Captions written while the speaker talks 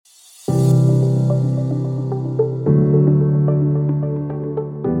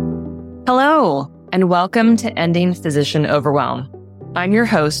Hello, and welcome to Ending Physician Overwhelm. I'm your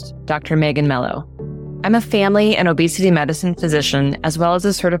host, Dr. Megan Mello. I'm a family and obesity medicine physician, as well as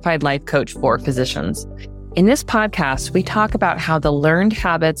a certified life coach for physicians. In this podcast, we talk about how the learned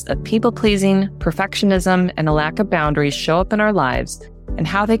habits of people-pleasing, perfectionism, and a lack of boundaries show up in our lives and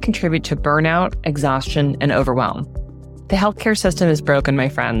how they contribute to burnout, exhaustion, and overwhelm. The healthcare system is broken, my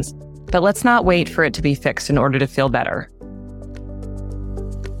friends, but let's not wait for it to be fixed in order to feel better.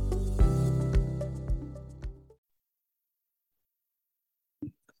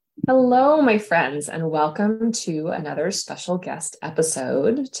 Hello, my friends, and welcome to another special guest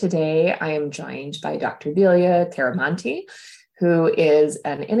episode. Today, I am joined by Dr. Delia Chiaramonte, who is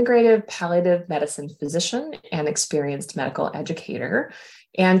an integrative palliative medicine physician and experienced medical educator.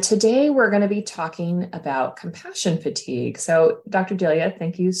 And today, we're going to be talking about compassion fatigue. So, Dr. Delia,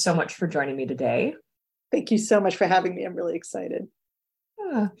 thank you so much for joining me today. Thank you so much for having me. I'm really excited.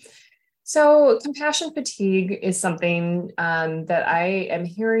 So compassion fatigue is something that I am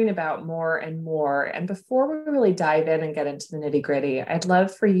hearing about more and more. And before we really dive in and get into the nitty gritty, I'd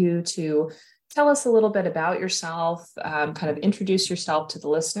love for you to tell us a little bit about yourself, kind of introduce yourself to the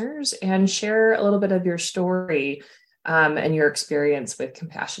listeners and share a little bit of your story and your experience with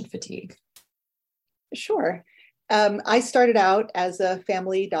compassion fatigue. Sure. I started out as a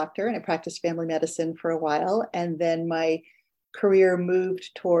family doctor and I practiced family medicine for a while. And then my career moved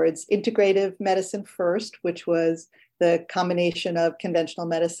towards integrative medicine first, which was the combination of conventional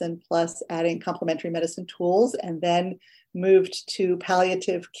medicine plus adding complementary medicine tools, and then moved to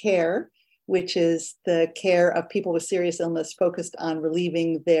palliative care, which is the care of people with serious illness focused on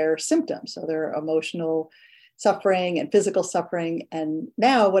relieving their symptoms, so their emotional suffering and physical suffering. And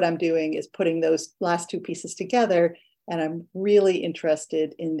now what I'm doing is putting those last two pieces together. And I'm really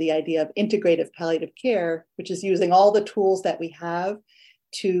interested in the idea of integrative palliative care, which is using all the tools that we have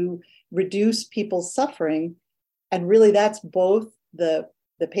to reduce people's suffering. And really that's both the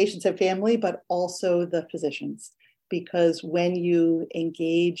patients and family, but also the physicians. Because when you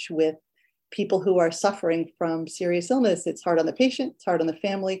engage with people who are suffering from serious illness, it's hard on the patient, it's hard on the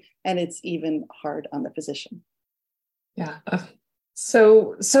family, and it's even hard on the physician. Yeah.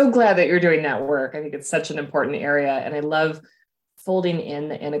 So glad that you're doing that work. I think it's such an important area. And I love folding in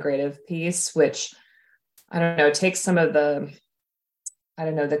the integrative piece, which, I don't know, takes some of the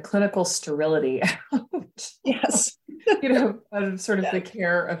clinical sterility out. Yes. Of sort of the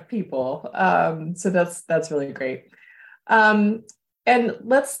care of people. So that's really great. And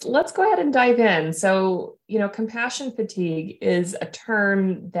let's go ahead and dive in. So, compassion fatigue is a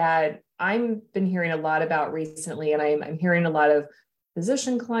term that I've been hearing a lot about recently, and I'm hearing a lot of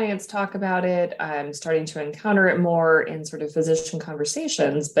physician clients talk about it. I'm starting to encounter it more in sort of physician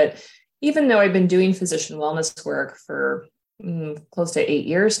conversations. But even though I've been doing physician wellness work for close to 8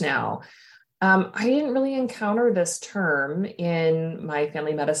 years now, I didn't really encounter this term in my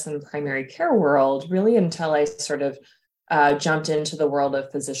family medicine primary care world really until I sort of jumped into the world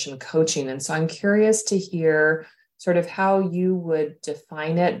of physician coaching. And so I'm curious to hear sort of how you would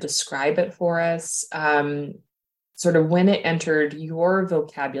define it, describe it for us, sort of when it entered your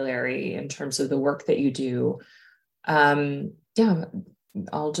vocabulary in terms of the work that you do. I'll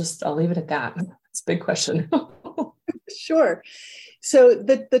leave it at that. It's a big question. Sure. So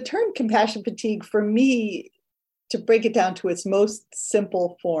the term compassion fatigue, for me, to break it down to its most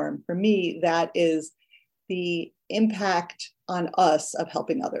simple form, for me, that is the impact on us of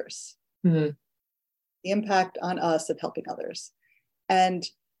helping others. Mm-hmm. The impact on us of helping others. And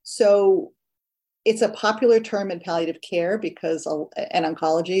so it's a popular term in palliative care because, and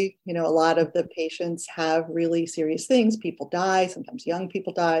oncology, a lot of the patients have really serious things. People die, sometimes young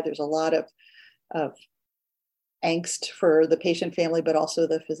people die. There's a lot of angst for the patient family, but also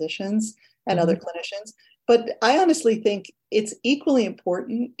the physicians and other clinicians. But I honestly think it's equally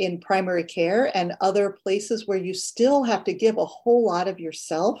important in primary care and other places where you still have to give a whole lot of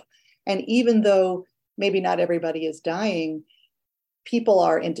yourself. And even though maybe not everybody is dying, people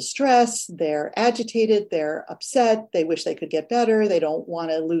are in distress, they're agitated, they're upset, they wish they could get better, they don't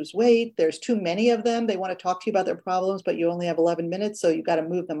want to lose weight, there's too many of them, they want to talk to you about their problems, but you only have 11 minutes, so you've got to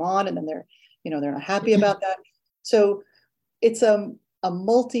move them on, and then they're not happy about that. So it's a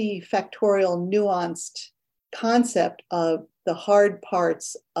multifactorial, nuanced concept of the hard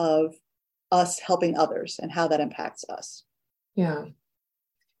parts of us helping others and how that impacts us. Yeah.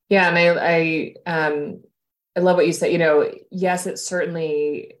 And I love what you said. Yes, it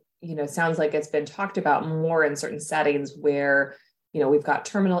certainly, sounds like it's been talked about more in certain settings where, we've got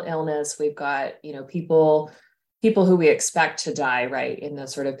terminal illness, we've got, people who we expect to die, right, in the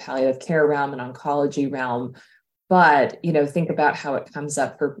sort of palliative care realm and oncology realm. But, think about how it comes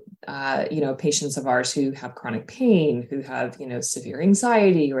up for, patients of ours who have chronic pain, who have, severe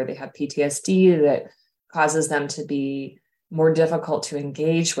anxiety, or they have PTSD that causes them to be more difficult to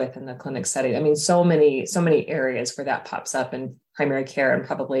engage with in the clinic setting. I mean, so many areas where that pops up in primary care, and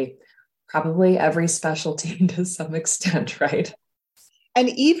probably every specialty to some extent, right? And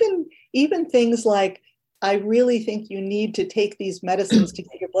even things like, I really think you need to take these medicines to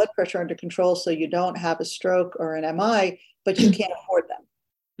get your blood pressure under control so you don't have a stroke or an MI, but you can't afford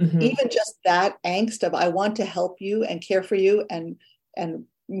them. Mm-hmm. Even just that angst of, I want to help you and care for you and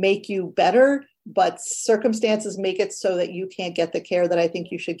make you better, but circumstances make it so that you can't get the care that I think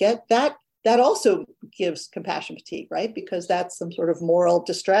you should get. That also gives compassion fatigue, right? Because that's some sort of moral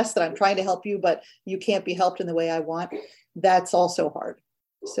distress that I'm trying to help you, but you can't be helped in the way I want. That's also hard.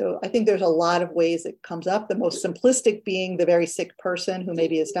 So I think there's a lot of ways it comes up, the most simplistic being the very sick person who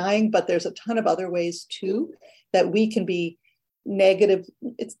maybe is dying, but there's a ton of other ways too that we can be negative.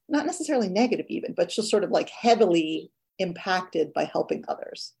 It's not necessarily negative even, but just sort of like heavily impacted by helping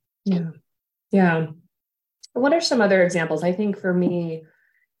others. Yeah. Yeah. What are some other examples? I think for me,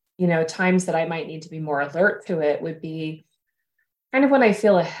 times that I might need to be more alert to it would be kind of when I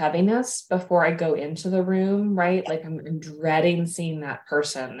feel a heaviness before I go into the room, right? Like I'm dreading seeing that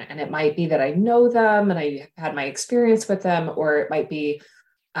person. And it might be that I know them and I had my experience with them, or it might be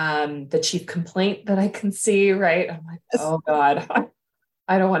the chief complaint that I can see, right? I'm like, oh God,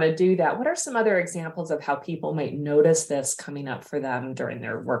 I don't want to do that. What are some other examples of how people might notice this coming up for them during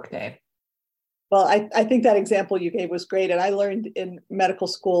their workday? Well, I think that example you gave was great. And I learned in medical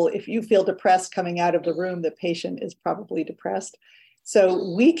school, if you feel depressed coming out of the room, the patient is probably depressed.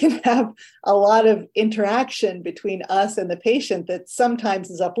 So we can have a lot of interaction between us and the patient that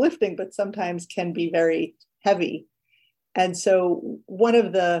sometimes is uplifting, but sometimes can be very heavy. And so one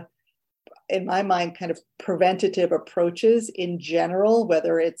of the, in my mind, kind of preventative approaches in general,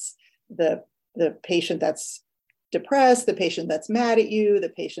 whether it's the patient that's depressed, the patient that's mad at you, the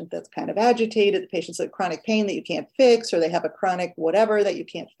patient that's kind of agitated, the patient's with chronic pain that you can't fix, or they have a chronic whatever that you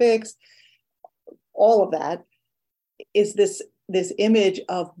can't fix, all of that is this image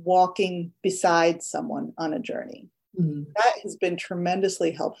of walking beside someone on a journey. Mm-hmm. That has been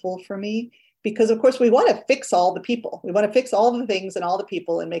tremendously helpful for me because, of course, we want to fix all the people. We want to fix all the things and all the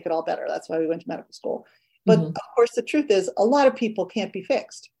people and make it all better. That's why we went to medical school. But of course, the truth is a lot of people can't be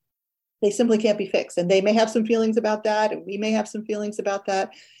fixed. They simply can't be fixed. And they may have some feelings about that, and we may have some feelings about that.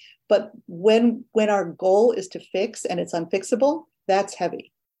 But when our goal is to fix and it's unfixable, that's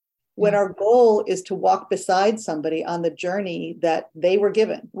heavy. When our goal is to walk beside somebody on the journey that they were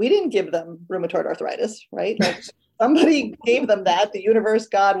given. We didn't give them rheumatoid arthritis, right? Like somebody gave them that, the universe,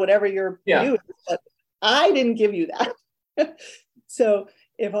 God, whatever your view is, but I didn't give you that. So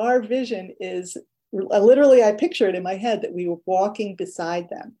if our vision is, literally I picture it in my head that we were walking beside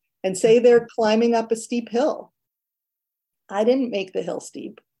them, and say they're climbing up a steep hill. I didn't make the hill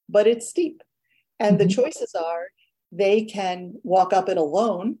steep, but it's steep. And the choices are, they can walk up it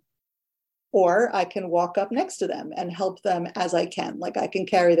alone, or I can walk up next to them and help them as I can. Like I can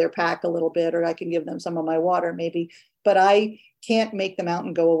carry their pack a little bit, or I can give them some of my water maybe, but I can't make the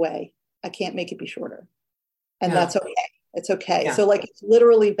mountain go away. I can't make it be shorter. And that's okay. It's okay. Yeah. So like it's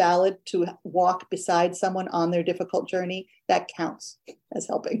literally valid to walk beside someone on their difficult journey. That counts as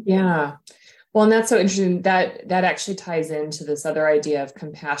helping. Yeah. Well, and that's so interesting that actually ties into this other idea of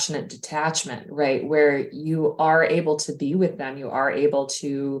compassionate detachment, right? Where you are able to be with them, you are able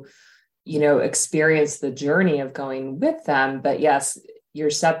to, experience the journey of going with them. But yes, you're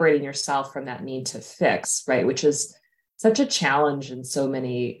separating yourself from that need to fix, right? Which is such a challenge in so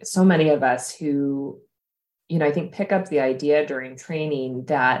many of us who, I think pick up the idea during training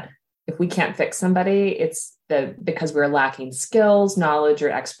that if we can't fix somebody, it's because we're lacking skills, knowledge, or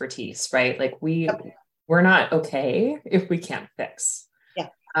expertise, right? Like we're not okay if we can't fix. Yeah.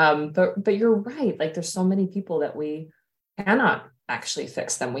 But you're right. Like there's so many people that we cannot actually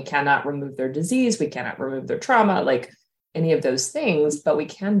fix them. We cannot remove their disease. We cannot remove their trauma, like any of those things, but we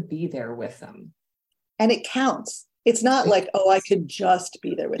can be there with them. And it counts. It's not like, I could just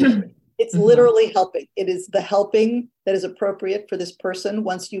be there with them. It's literally helping. It is the helping that is appropriate for this person.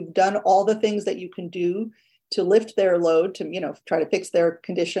 Once you've done all the things that you can do to lift their load, to, try to fix their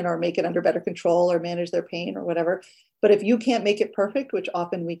condition or make it under better control or manage their pain or whatever. But if you can't make it perfect, which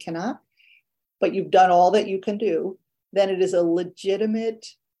often we cannot, but you've done all that you can do, then it is a legitimate,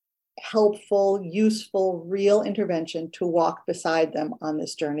 helpful, useful, real intervention to walk beside them on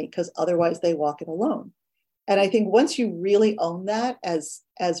this journey, because otherwise they walk it alone. And I think once you really own that as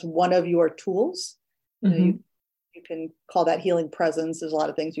one of your tools, you You can call that healing presence. There's a lot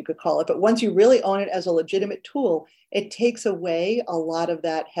of things you could call it. But once you really own it as a legitimate tool, it takes away a lot of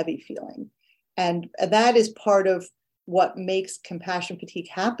that heavy feeling. And that is part of what makes compassion fatigue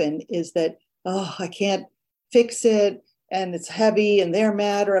happen, is that, oh, I can't fix it, and it's heavy, and they're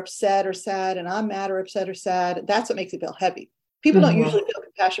mad or upset or sad, and I'm mad or upset or sad. That's what makes it feel heavy. People don't usually feel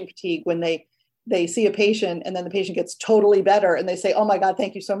compassion fatigue when they see a patient and then the patient gets totally better and they say, oh my God,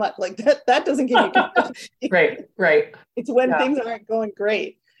 thank you so much. Like that doesn't give you compassion fatigue. Right. It's when things aren't going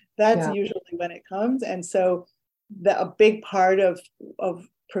great. That's usually when it comes. And so a big part of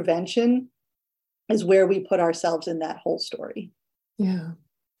prevention is where we put ourselves in that whole story. Yeah.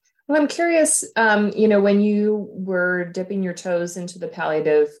 Well, I'm curious, when you were dipping your toes into the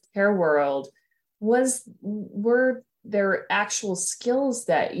palliative care world, were there actual skills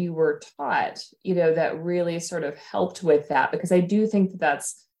that you were taught, that really sort of helped with that? Because I do think that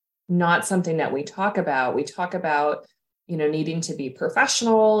that's not something that we talk about. We talk about, needing to be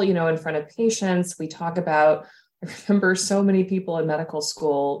professional, in front of patients. We talk about, I remember so many people in medical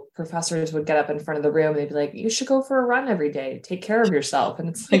school, professors would get up in front of the room and they'd be like, you should go for a run every day, take care of yourself. And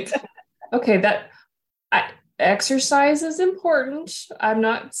it's like, okay, exercise is important. I'm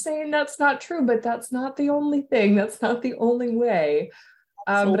not saying that's not true, but that's not the only thing. That's not the only way.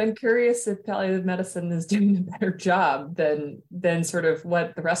 But I'm curious if palliative medicine is doing a better job than sort of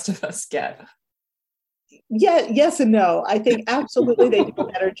what the rest of us get. Yeah, yes and no. I think absolutely they do a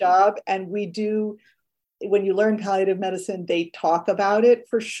better job. And we do, when you learn palliative medicine, they talk about it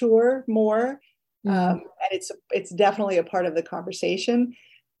for sure more. And it's definitely a part of the conversation.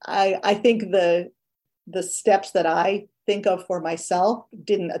 I think the steps that I think of for myself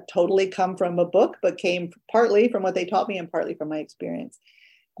didn't totally come from a book, but came partly from what they taught me and partly from my experience.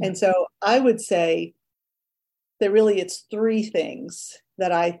 And so I would say that really it's three things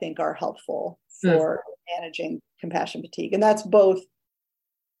that I think are helpful for managing compassion fatigue. And that's both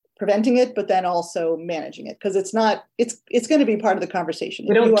preventing it, but then also managing it, because it's going to be part of the conversation.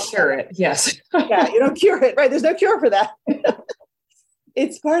 We don't cure it. Yes. Yeah, you don't cure it, right? There's no cure for that.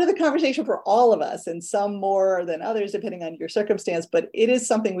 It's part of the conversation for all of us, and some more than others, depending on your circumstance, but it is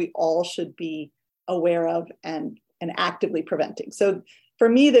something we all should be aware of and actively preventing. So for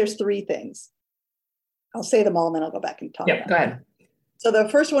me, there's three things. I'll say them all and then I'll go back and talk about go ahead. So the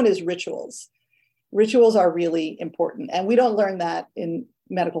first one is rituals. Rituals are really important, and we don't learn that in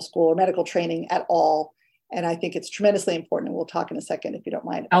medical school or medical training at all. And I think it's tremendously important. And we'll talk in a second, if you don't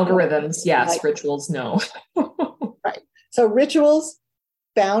mind. Algorithms, yes. Rituals, no. Right. So rituals,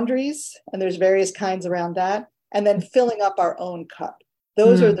 boundaries, and there's various kinds around that. And then filling up our own cup.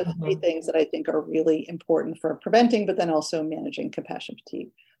 Those are the three things that I think are really important for preventing, but then also managing compassion fatigue.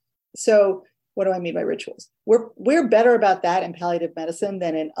 So what do I mean by rituals? We're better about that in palliative medicine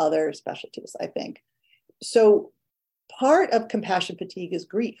than in other specialties, I think. So part of compassion fatigue is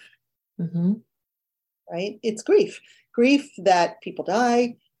grief, right? It's grief that people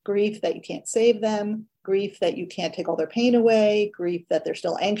die, grief that you can't save them, grief that you can't take all their pain away, grief that they're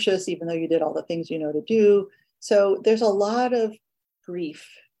still anxious, even though you did all the things you know to do. So there's a lot of grief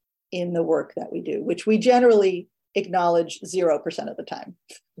in the work that we do, which we generally acknowledge 0% of the time.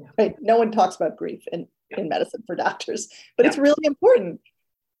 Right? No one talks about grief in medicine for doctors, but it's really important.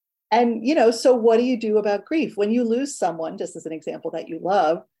 And, so what do you do about grief? When you lose someone, just as an example that you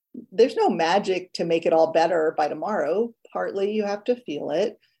love, there's no magic to make it all better by tomorrow. Partly you have to feel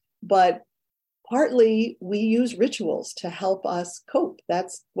it, but partly we use rituals to help us cope.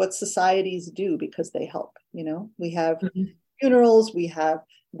 That's what societies do because they help. We have funerals, we have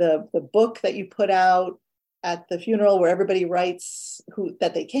the book that you put out at the funeral where everybody writes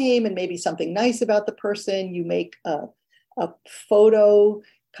that they came and maybe something nice about the person. You make a photo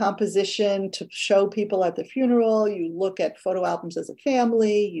composition to show people at the funeral. You look at photo albums as a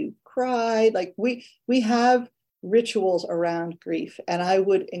family, you cry. Like we have rituals around grief. And I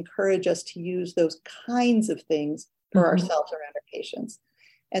would encourage us to use those kinds of things for ourselves around our patients.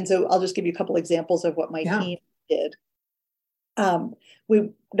 And so I'll just give you a couple examples of what my team did.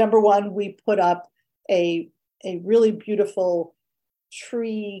 Number one, we put up a really beautiful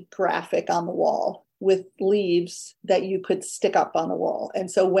tree graphic on the wall with leaves that you could stick up on the wall.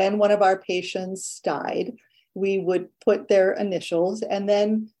 And so when one of our patients died, we would put their initials and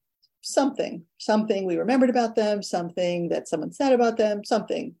then something we remembered about them, something that someone said about them,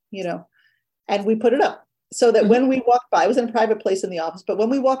 something, and we put it up so that when we walked by, it was in a private place in the office, but when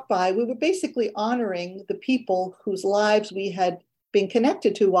we walked by, we were basically honoring the people whose lives we had been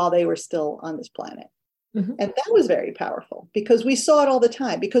connected to while they were still on this planet. And that was very powerful because we saw it all the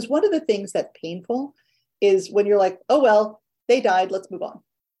time. Because one of the things that's painful is when you're like, oh, well, they died, let's move on.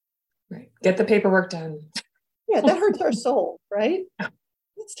 Right. Get the paperwork done. Yeah, that hurts our soul, right?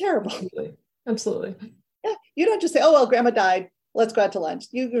 It's terrible. Absolutely. Absolutely. Yeah, you don't just say, oh, well, grandma died, let's go out to lunch.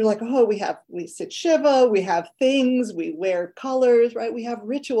 You're like, oh, we sit Shiva, we have things, we wear colors, right? We have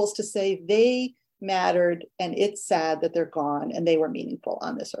rituals to say they mattered and it's sad that they're gone and they were meaningful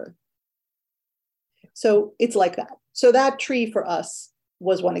on this earth. So it's like that. So that tree for us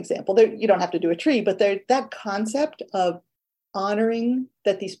was one example. There, you don't have to do a tree, but that concept of honoring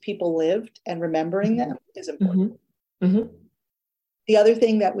that these people lived and remembering them is important. Mm-hmm. Mm-hmm. The other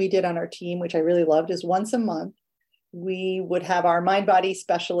thing that we did on our team, which I really loved, is once a month, we would have our mind body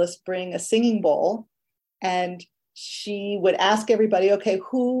specialist bring a singing bowl, and she would ask everybody, okay,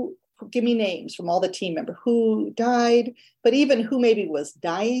 who, give me names from all the team members who died, but even who maybe was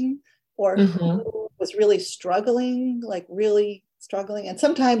dying or who was really struggling, like really struggling. And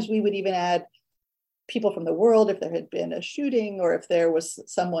sometimes we would even add people from the world if there had been a shooting or if there was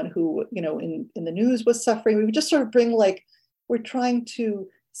someone who, in the news was suffering. We would just sort of bring, like, we're trying to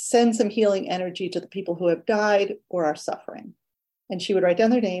send some healing energy to the people who have died or are suffering. And she would write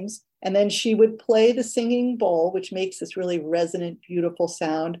down their names, and then she would play the singing bowl, which makes this really resonant, beautiful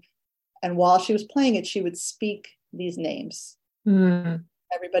sound. And while she was playing it, she would speak these names.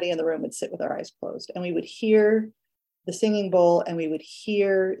 Everybody in the room would sit with our eyes closed, and we would hear the singing bowl and we would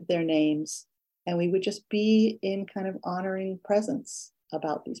hear their names, and we would just be in kind of honoring presence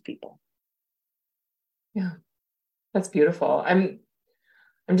about these people. Yeah, that's beautiful. I'm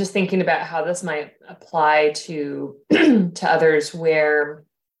just thinking about how this might apply to to others where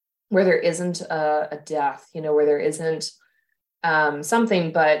there isn't a death, where there isn't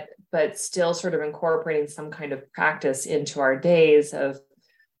something, but still sort of incorporating some kind of practice into our days of,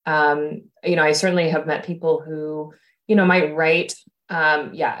 I certainly have met people who, might write,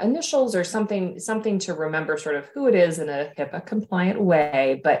 initials or something to remember sort of who it is in a HIPAA compliant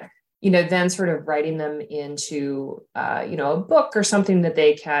way, but then sort of writing them into, a book or something that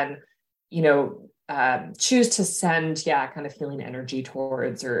they can, choose to send, kind of healing energy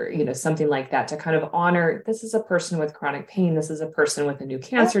towards, or, something like that, to kind of honor, this is a person with chronic pain. This is a person with a new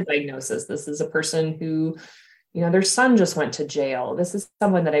cancer diagnosis. This is a person who, their son just went to jail. This is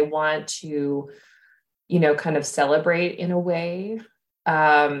someone that I want to, kind of celebrate in a way.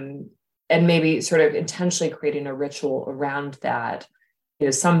 And maybe sort of intentionally creating a ritual around that,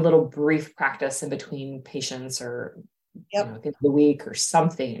 some little brief practice in between patients or at the end of the week or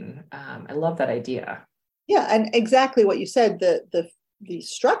something. I love that idea. Yeah, and exactly what you said, the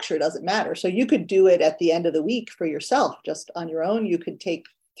structure doesn't matter. So you could do it at the end of the week for yourself, just on your own. You could take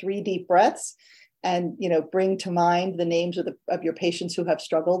 3 deep breaths and bring to mind the names of your patients who have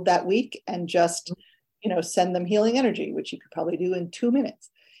struggled that week, and just send them healing energy, which you could probably do in 2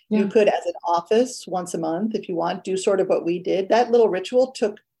 minutes. You could, as an office, once a month, if you want, do sort of what we did. That little ritual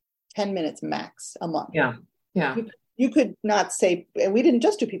took 10 minutes max a month. Yeah. You could not say, and we didn't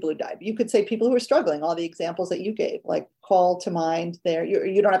just do people who died, but you could say people who are struggling, all the examples that you gave, like call to mind there.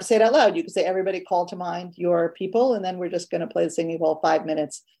 You don't have to say it out loud. You could say, everybody call to mind your people, and then we're just going to play the singing bowl 5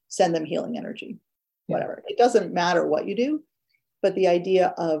 minutes, send them healing energy, whatever. It doesn't matter what you do, but the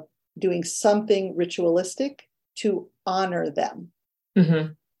idea of doing something ritualistic to honor them.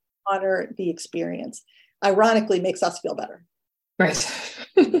 Honor the experience, ironically makes us feel better. Right.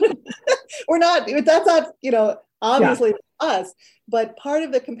 That's not, obviously us, but part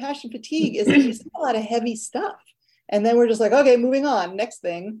of the compassion fatigue is that we see a lot of heavy stuff. And then we're just like, okay, moving on, next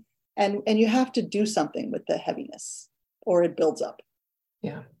thing. And you have to do something with the heaviness or it builds up.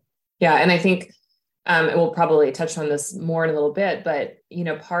 Yeah. Yeah. And I think, and we'll probably touch on this more in a little bit, but,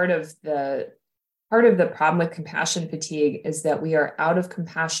 part of the problem with compassion fatigue is that we are out of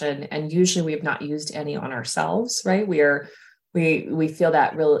compassion, and usually we have not used any on ourselves, right? We feel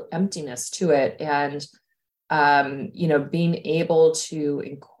that real emptiness to it. And, being able to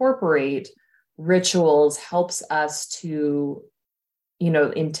incorporate rituals helps us to,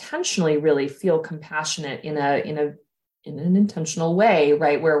 intentionally really feel compassionate in an intentional way,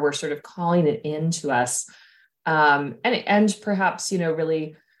 right? Where we're sort of calling it into us. And perhaps,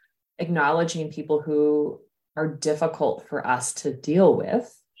 really acknowledging people who are difficult for us to deal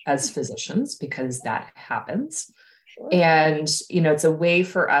with as physicians, because that happens. Sure. And, it's a way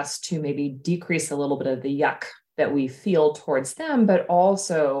for us to maybe decrease a little bit of the yuck that we feel towards them, but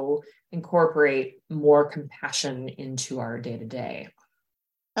also incorporate more compassion into our day-to-day.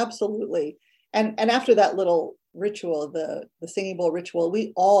 Absolutely. And after that little ritual, the singing bowl ritual,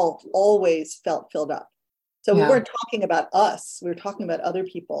 we all always felt filled up. So we weren't talking about us, we were talking about other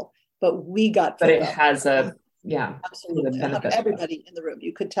people, but we got filled up. But it has a Yeah. Absolutely. Everybody in the room,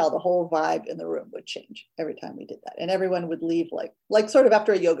 you could tell the whole vibe in the room would change every time we did that. And everyone would leave like sort of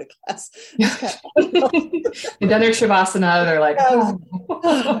after a yoga class. They've done their Shavasana. They're like,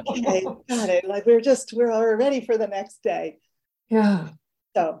 oh, okay, got it. Like we're all ready for the next day. Yeah.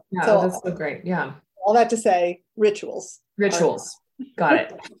 So that's so great. Yeah. All that to say, rituals. Got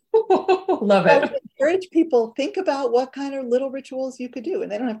it. Love it. I would encourage people, think about what kind of little rituals you could do.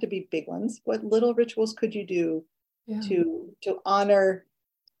 And they don't have to be big ones. What little rituals could you do to honor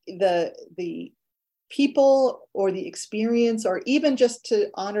the people or the experience, or even just to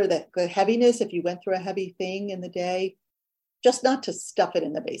honor the heaviness if you went through a heavy thing in the day, just not to stuff it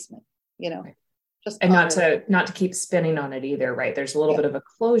in the basement, right. Just and not to keep spinning on it either, right? There's a little bit of a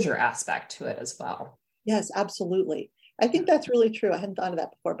closure aspect to it as well. Yes, absolutely. I think that's really true. I hadn't thought of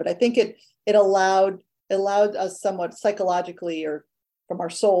that before, but I think it allowed us somewhat psychologically or from our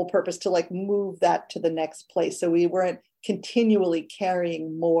soul purpose to like move that to the next place. So we weren't continually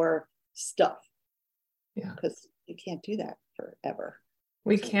carrying more stuff. Yeah. Because you can't do that forever.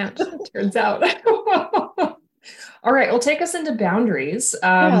 We can't, turns out. All right. Well, take us into boundaries,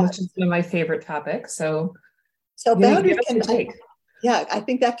 which is one of my favorite topics. So boundaries I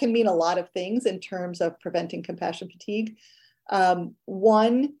think that can mean a lot of things in terms of preventing compassion fatigue.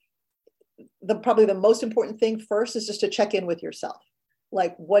 One, probably the most important thing first is just to check in with yourself.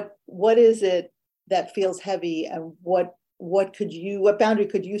 Like what is it that feels heavy, and what boundary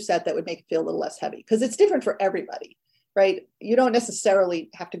could you set that would make it feel a little less heavy? Because it's different for everybody, right? You don't necessarily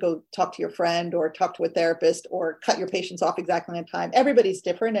have to go talk to your friend or talk to a therapist or cut your patients off exactly on time. Everybody's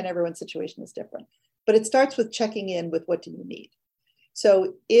different and everyone's situation is different. But it starts with checking in with what do you need.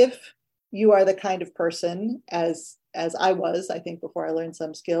 So if you are the kind of person, as I was, I think before I learned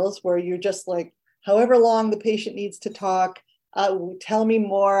some skills, where you're just like, however long the patient needs to talk, tell me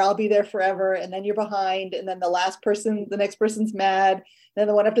more, I'll be there forever. And then you're behind. And then the next person's mad. Then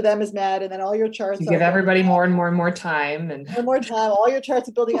the one after them is mad. And then all your charts. You give everybody more and more and more time. And more time. All your charts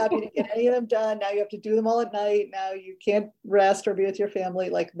are building up. You didn't get any of them done. Now you have to do them all at night. Now you can't rest or be with your family.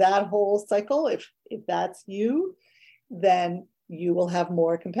 Like that whole cycle. If that's you, then you will have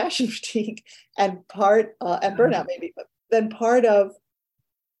more compassion fatigue and burnout maybe. But then part of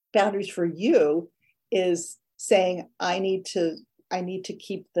boundaries for you is saying, I need to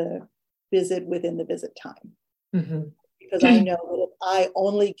keep the visit within the visit time. Mm-hmm. Because I know that if I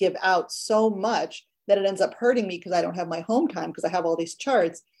only give out so much that it ends up hurting me because I don't have my home time because I have all these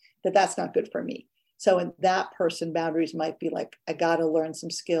charts, that's not good for me. So in that person, boundaries might be like, I got to learn some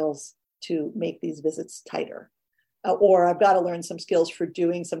skills to make these visits tighter. Or I've got to learn some skills for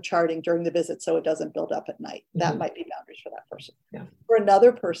doing some charting during the visit so it doesn't build up at night. Mm-hmm. That might be boundaries for that person. Yeah. For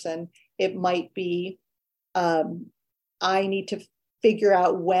another person, it might be, I need to figure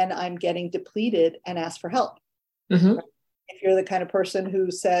out when I'm getting depleted and ask for help. Mm-hmm. If you're the kind of person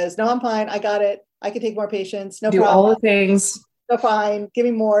who says, no, I'm fine, I got it, I can take more patients, no problem. Do all the things. No, fine, give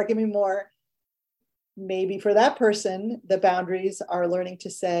me more. Maybe for that person, the boundaries are learning to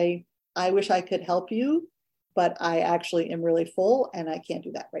say, I wish I could help you, but I actually am really full and I can't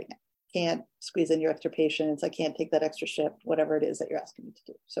do that right now. Can't squeeze in your extra patients. I can't take that extra shift, whatever it is that you're asking me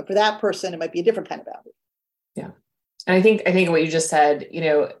to do. So for that person, it might be a different kind of boundary. Yeah. And I think what you just said,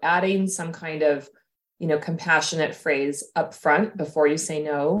 adding some kind of, compassionate phrase up front before you say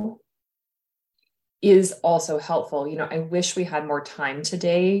no is also helpful. I wish we had more time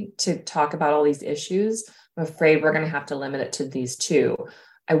today to talk about all these issues. I'm afraid we're going to have to limit it to these two.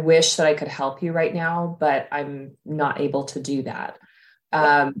 I wish that I could help you right now, but I'm not able to do that.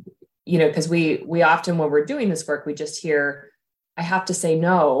 Because we often, when we're doing this work, we just hear, I have to say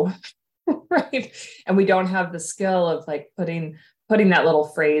no, right? And we don't have the skill of like putting that little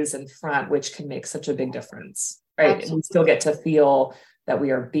phrase in front, which can make such a big difference, right? Absolutely. And we still get to feel that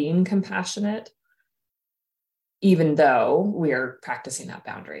we are being compassionate, even though we are practicing that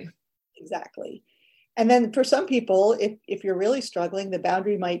boundary. Exactly. And then for some people, if you're really struggling, the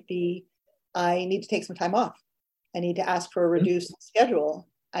boundary might be, I need to take some time off. I need to ask for a reduced schedule.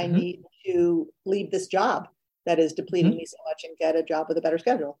 I need to leave this job that is depleting me so much and get a job with a better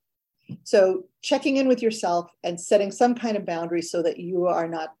schedule. So checking in with yourself and setting some kind of boundary so that you are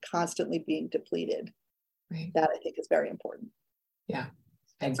not constantly being depleted. Right. That I think is very important. Yeah,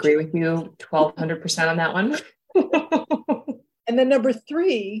 I agree with you 1,200% on that one. And then number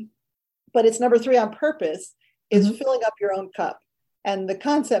 3, but it's number 3 on purpose, is filling up your own cup. And the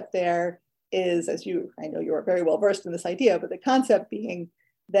concept there is, I know you are very well versed in this idea, but the concept being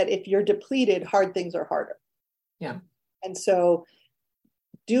that if you're depleted, hard things are harder. Yeah. And so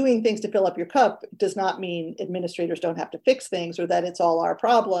doing things to fill up your cup does not mean administrators don't have to fix things or that it's all our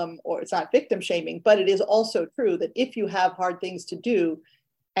problem or it's not victim shaming, but it is also true that if you have hard things to do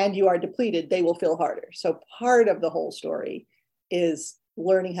and you are depleted, they will feel harder. So part of the whole story is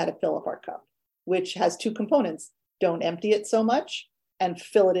learning how to fill up our cup, which has two components. Don't empty it so much and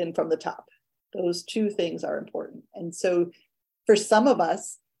fill it in from the top. Those two things are important. And so for some of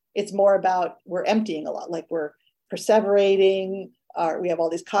us, it's more about we're emptying a lot, like we're perseverating, we have all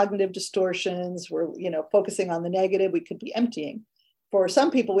these cognitive distortions, we're focusing on the negative, we could be emptying. For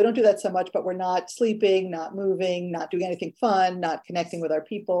some people, we don't do that so much, but we're not sleeping, not moving, not doing anything fun, not connecting with our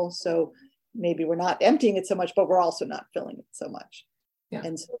people. So maybe we're not emptying it so much, but we're also not filling it so much. Yeah.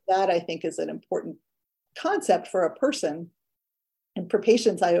 And so that I think is an important concept for a person. And for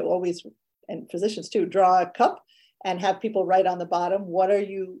patients, I always, and physicians too, draw a cup and have people write on the bottom, what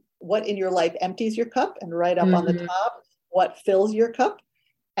in your life empties your cup, and write up on the top, what fills your cup,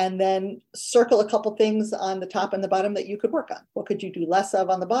 and then circle a couple things on the top and the bottom that you could work on. What could you do less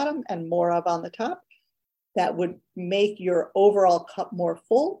of on the bottom and more of on the top that would make your overall cup more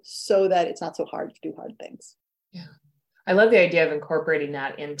full so that it's not so hard to do hard things? Yeah. I love the idea of incorporating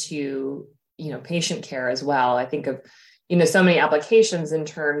that into, patient care as well. I think of, so many applications in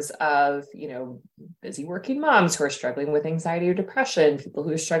terms of, busy working moms who are struggling with anxiety or depression, people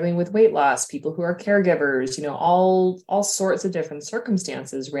who are struggling with weight loss, people who are caregivers, all sorts of different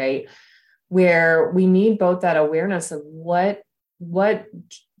circumstances, right? Where we need both that awareness of what drains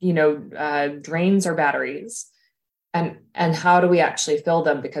our batteries and how do we actually fill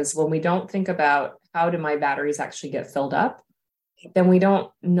them? Because when we don't think about how do my batteries actually get filled up, then we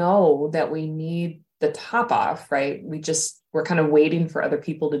don't know that we need the top off, right? We're kind of waiting for other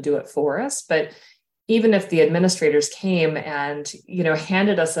people to do it for us. But even if the administrators came and,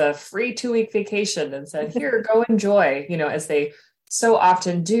 handed us a free 2-week vacation and said, here, go enjoy, as they so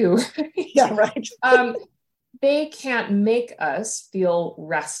often do. Yeah, right. They can't make us feel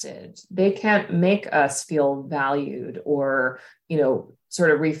rested. They can't make us feel valued or,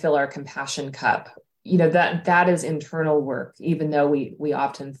 sort of refill our compassion cup. That is internal work, even though we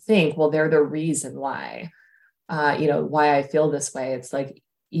often think, well, they're the reason why, why I feel this way. It's like,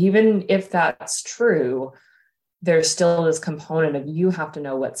 even if that's true, there's still this component of you have to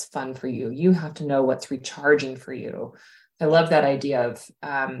know what's fun for you. You have to know what's recharging for you. I love that idea of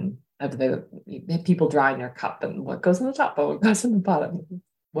the people drawing their cup and what goes in the top and what goes in the bottom.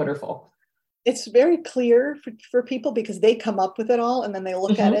 Wonderful. It's very clear for people because they come up with it all and then they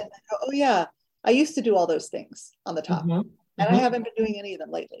look at it and go, oh yeah, I used to do all those things on the top and I haven't been doing any of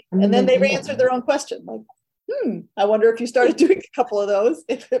them lately. And then they answer their own question like, I wonder if you started doing a couple of those,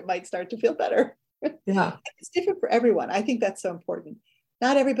 if it might start to feel better. Yeah. It's different for everyone. I think that's so important.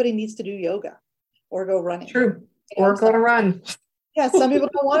 Not everybody needs to do yoga or go running. True. Or go to run. Yeah, some people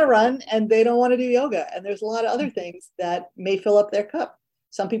don't want to run and they don't want to do yoga. And there's a lot of other things that may fill up their cup.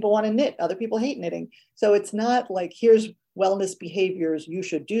 Some people want to knit, other people hate knitting. So it's not like, here's wellness behaviors, you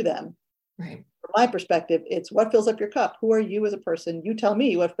should do them. Right. From my perspective, it's what fills up your cup. Who are you as a person? You tell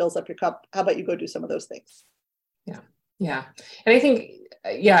me what fills up your cup. How about you go do some of those things? Yeah. Yeah. And I think,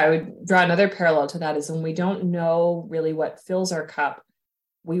 I would draw another parallel to that is when we don't know really what fills our cup,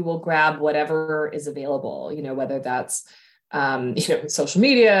 we will grab whatever is available, whether that's, social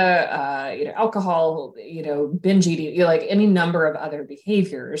media, alcohol, binge eating, like any number of other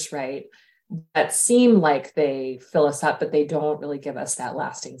behaviors, right? That seem like they fill us up, but they don't really give us that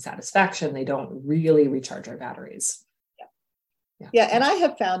lasting satisfaction. They don't really recharge our batteries. Yeah. And I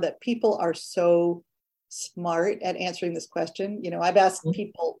have found that people are so smart at answering this question. I've asked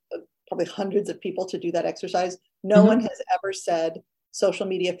people, probably hundreds of people, to do that exercise. No one has ever said social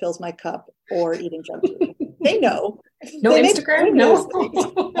media fills my cup or eating junk food. They know. No they Instagram? No.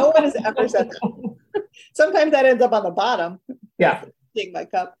 No one has ever said that. Sometimes that ends up on the bottom. Yeah. Filling my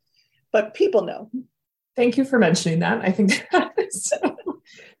cup. But people know. Thank you for mentioning that. I think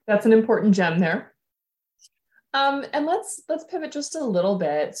that's an important gem there. And let's pivot just a little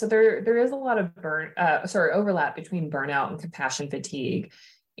bit. So there is a lot of overlap between burnout and compassion fatigue.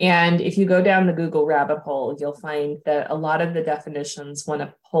 And if you go down the Google rabbit hole, you'll find that a lot of the definitions want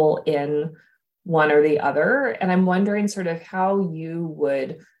to pull in one or the other. And I'm wondering sort of how you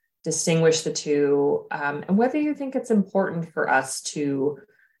would distinguish the two, and whether you think it's important for us to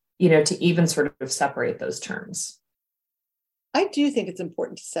even sort of separate those terms. I do think it's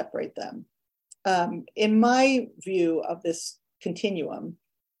important to separate them. In my view of this continuum,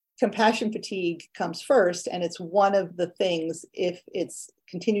 compassion fatigue comes first, and it's one of the things, if it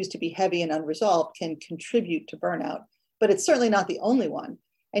continues to be heavy and unresolved, can contribute to burnout. But it's certainly not the only one.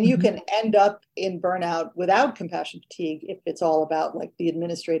 And you can end up in burnout without compassion fatigue if it's all about like the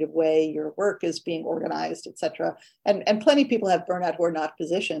administrative way your work is being organized, et cetera. And plenty of people have burnout who are not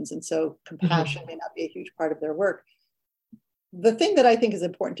physicians. And so compassion may not be a huge part of their work. The thing that I think is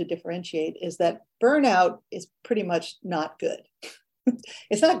important to differentiate is that burnout is pretty much not good.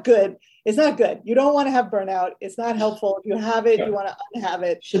 It's not good. It's not good. You don't want to have burnout. It's not helpful. If you have it, you want to unhave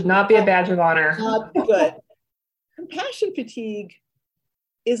it. Should not be a badge of honor. Not good. Compassion fatigue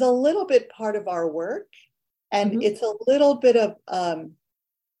is a little bit part of our work, and it's a little bit of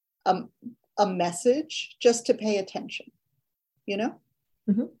a message just to pay attention, you know,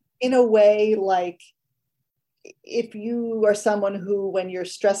 in a way, like if you are someone who, when you're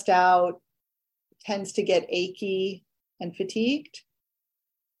stressed out, tends to get achy and fatigued,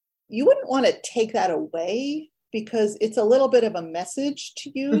 you wouldn't want to take that away because it's a little bit of a message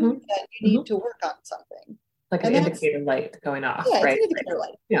to you that you need to work on something. Like an indicator light going off, yeah, right? It's an indicator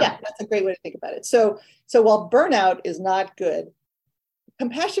light. Yeah, that's a great way to think about it. So while burnout is not good,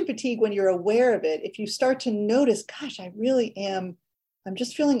 compassion fatigue, when you're aware of it, if you start to notice, gosh, I'm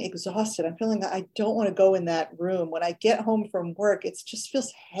just feeling exhausted. I'm feeling that I don't want to go in that room. When I get home from work, it just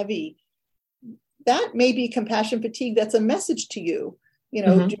feels heavy. That may be compassion fatigue. That's a message to you. You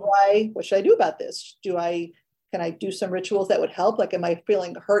know, what should I do about this? Can I do some rituals that would help? Like, am I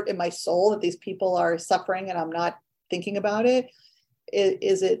feeling hurt in my soul that these people are suffering and I'm not thinking about it?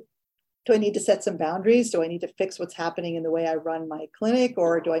 Do I need to set some boundaries? Do I need to fix what's happening in the way I run my clinic?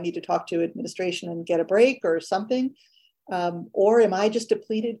 Or do I need to talk to administration and get a break or something? Or am I just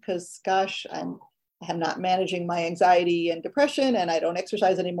depleted because, gosh, I'm not managing my anxiety and depression, and I don't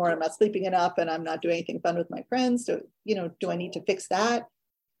exercise anymore. I'm not sleeping enough, and I'm not doing anything fun with my friends. So, do I need to fix that?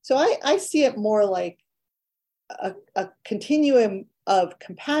 So I see it more like a continuum of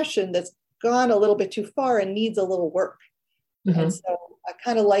compassion that's gone a little bit too far and needs a little work. And so I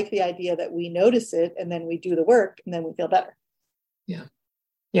kind of like the idea that we notice it and then we do the work and then we feel better.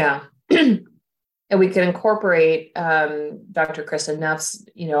 Yeah. And we can incorporate Dr. Kristen Neff's,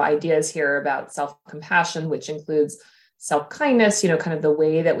 ideas here about self-compassion, which includes self-kindness, kind of the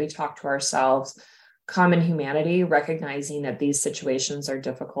way that we talk to ourselves, common humanity, recognizing that these situations are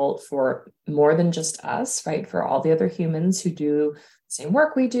difficult for more than just us, right? For all the other humans who do the same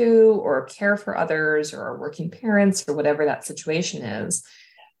work we do, or care for others, or are working parents, or whatever that situation is.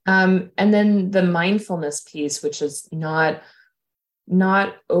 And then the mindfulness piece, which is not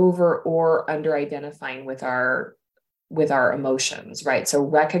over or under identifying with our emotions, right? So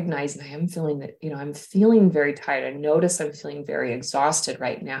recognizing I am feeling that, I'm feeling very tired. I notice I'm feeling very exhausted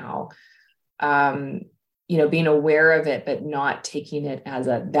right now. Being aware of it, but not taking it as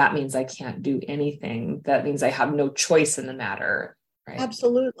that means I can't do anything. That means I have no choice in the matter. Right.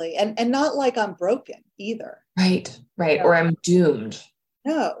 Absolutely. And not like I'm broken either. Right. Or I'm doomed.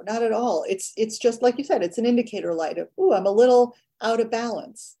 No, not at all. It's just like you said, it's an indicator light of, I'm a little out of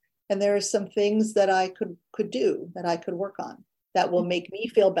balance. And there are some things that I could do, that I could work on, that will make me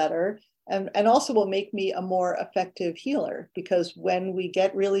feel better and also will make me a more effective healer. Because when we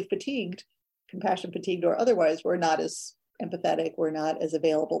get really fatigued, compassion fatigued or otherwise, we're not as empathetic, we're not as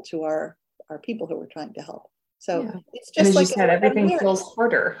available to our people who we're trying to help. So it's just, and like you said, everything feels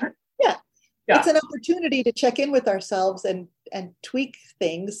harder. Yeah. It's an opportunity to check in with ourselves and tweak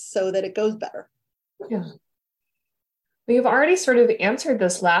things so that it goes better. Yeah. We've already sort of answered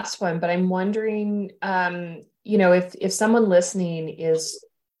this last one, but I'm wondering, if someone listening is,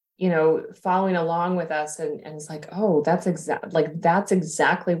 following along with us and it's like, oh, that's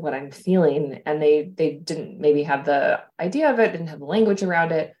exactly what I'm feeling. And they didn't maybe have the idea of it, didn't have the language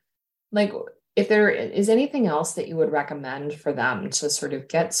around it. Like, if there is anything else that you would recommend for them to sort of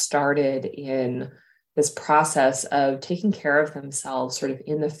get started in this process of taking care of themselves sort of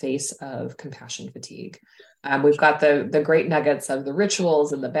in the face of compassion fatigue. We've got the great nuggets of the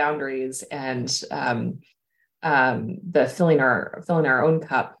rituals and the boundaries and the filling our own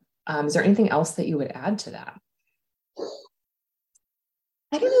cup. Is there anything else that you would add to that?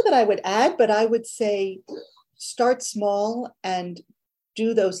 I don't know that I would add, but I would say start small and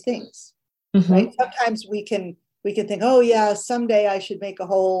do those things. Right? Sometimes we can think, oh yeah, someday I should make a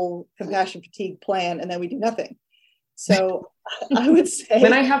whole compassion fatigue plan, and then we do nothing. So I would say,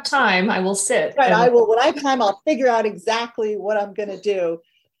 when I have time, I will sit. Right, I will. When I have time, I'll figure out exactly what I'm going to do.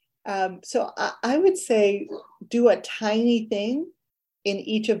 So I would say do a tiny thing in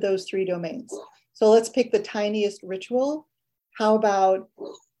each of those three domains. So let's pick the tiniest ritual. How about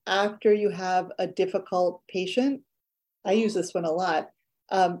after you have a difficult patient? I use this one a lot.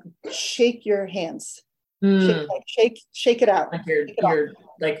 Shake your hands. Shake it out. Like you're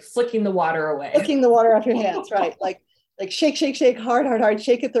like flicking the water away. Flicking the water off your hands, right? Like like shake, shake, shake, hard, hard, hard,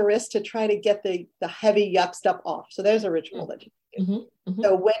 shake at the wrist to try to get the heavy yuck stuff off. So there's a ritual that you do. Mm-hmm, mm-hmm.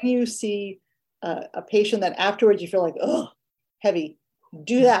 So when you see a patient that afterwards you feel like, oh, heavy,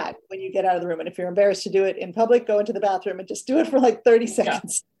 do that when you get out of the room. And if you're embarrassed to do it in public, go into the bathroom and just do it for like 30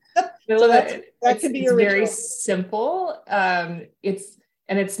 seconds. Yeah. So that could be your ritual. Very simple.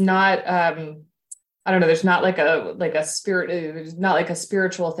 It's not, I don't know, there's not like a spirit, there's not like a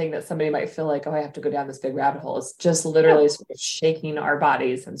spiritual thing that somebody might feel like, oh, I have to go down this big rabbit hole. It's just literally sort of shaking our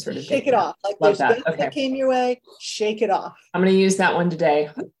bodies and sort of shake it off. Like there's things that came your way, shake it off. I'm going to use that one today.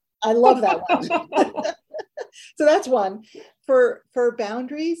 I love that one. So that's one. For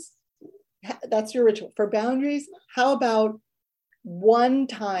boundaries, that's your ritual. For boundaries, how about one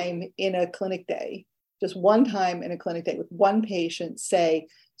time in a clinic day, just one time in a clinic day with one patient, say,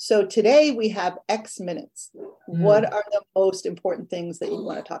 so today we have X minutes. What are the most important things that you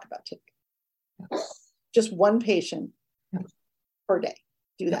want to talk about today? Just one patient per day.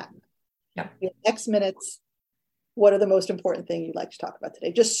 Do that. Yeah. X minutes. What are the most important things you'd like to talk about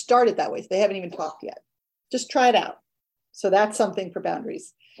today? Just start it that way. So they haven't even talked yet. Just try it out. So that's something for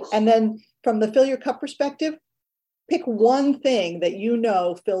boundaries. And then from the fill your cup perspective, pick one thing that you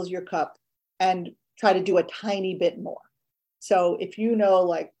know fills your cup and try to do a tiny bit more. So if you know,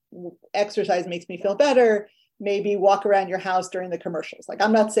 like, exercise makes me feel better, maybe walk around your house during the commercials. Like,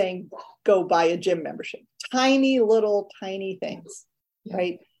 I'm not saying go buy a gym membership. Tiny things,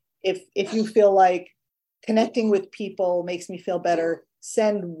 right? If you feel like connecting with people makes me feel better,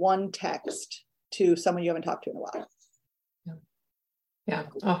 send one text to someone you haven't talked to in a while. Yeah.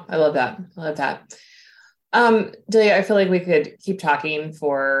 Oh, I love that. I love that. Delia, I feel like we could keep talking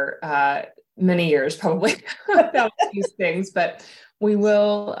for many years probably about these things, but we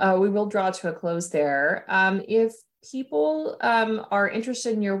will draw to a close there. If people are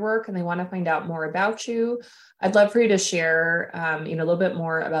interested in your work and they want to find out more about you, I'd love for you to share a little bit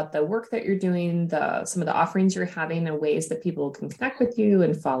more about the work that you're doing, some of the offerings you're having, and ways that people can connect with you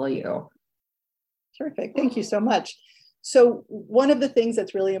and follow you. Terrific. Thank you so much. So one of the things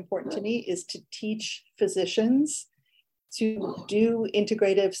that's really important to me is to teach physicians to do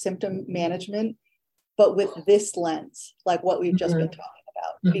integrative symptom management, but with this lens, like what we've just been talking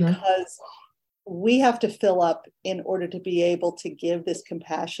about, because we have to fill up in order to be able to give this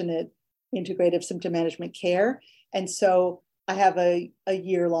compassionate integrative symptom management care. And so I have a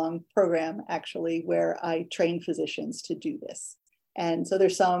year-long program actually where I train physicians to do this. And so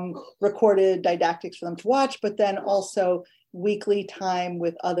there's some recorded didactics for them to watch, but then also weekly time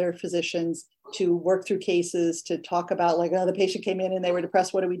with other physicians to work through cases, to talk about like, oh, the patient came in and they were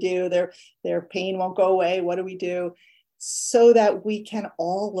depressed. What do we do? Their pain won't go away. What do we do? So that we can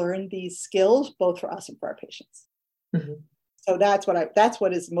all learn these skills, both for us and for our patients. So that's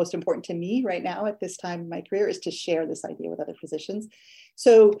what is most important to me right now at this time in my career, is to share this idea with other physicians.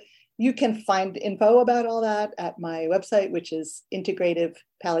 So you can find info about all that at my website, which is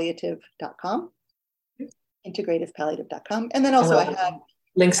integrativepalliative.com. Integrativepalliative.com. And then also I have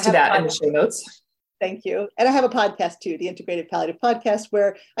links to that in the show notes. Thank you. And I have a podcast too, the Integrative Palliative Podcast,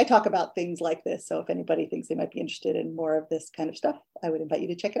 where I talk about things like this. So if anybody thinks they might be interested in more of this kind of stuff, I would invite you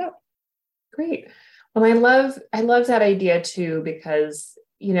to check it out. Great. Well, I love that idea too, because,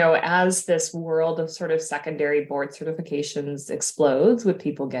 as this world of sort of secondary board certifications explodes with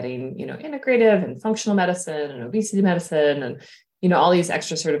people getting, integrative and functional medicine and obesity medicine and, all these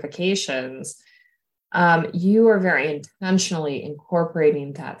extra certifications, you are very intentionally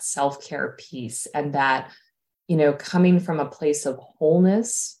incorporating that self-care piece, and that, coming from a place of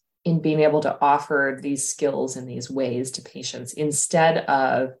wholeness in being able to offer these skills in these ways to patients, instead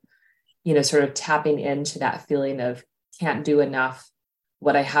of, sort of tapping into that feeling of can't do enough.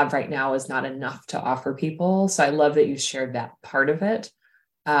 What I have right now is not enough to offer people. So I love that you shared that part of it,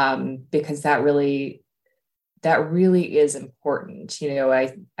 because that really is important.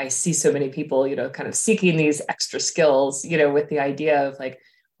 I see so many people, kind of seeking these extra skills, with the idea of like,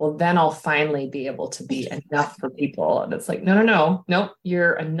 well, then I'll finally be able to be enough for people. And it's like, no,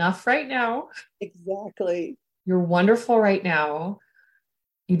 you're enough right now. Exactly. You're wonderful right now.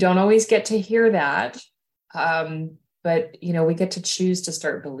 You don't always get to hear that. But, we get to choose to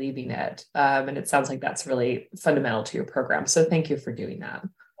start believing it. And it sounds like that's really fundamental to your program. So thank you for doing that.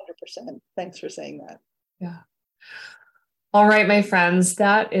 100%. Thanks for saying that. Yeah. All right, my friends,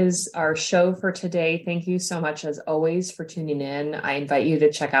 that is our show for today. Thank you so much, as always, for tuning in. I invite you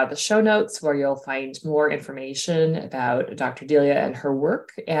to check out the show notes, where you'll find more information about Dr. Delia and her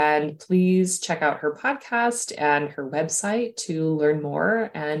work. And please check out her podcast and her website to learn more.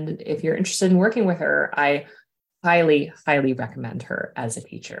 And if you're interested in working with her, I highly, highly recommend her as a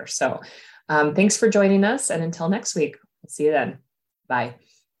teacher. So thanks for joining us. And until next week. See you then. Bye.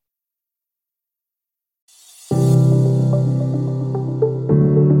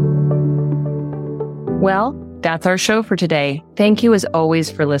 Well, that's our show for today. Thank you as always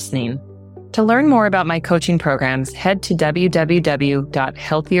for listening. To learn more about my coaching programs, head to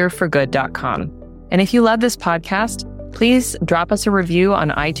www.healthierforgood.com. And if you love this podcast, please drop us a review on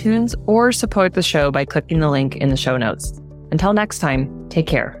iTunes or support the show by clicking the link in the show notes. Until next time, take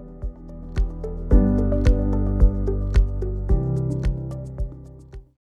care.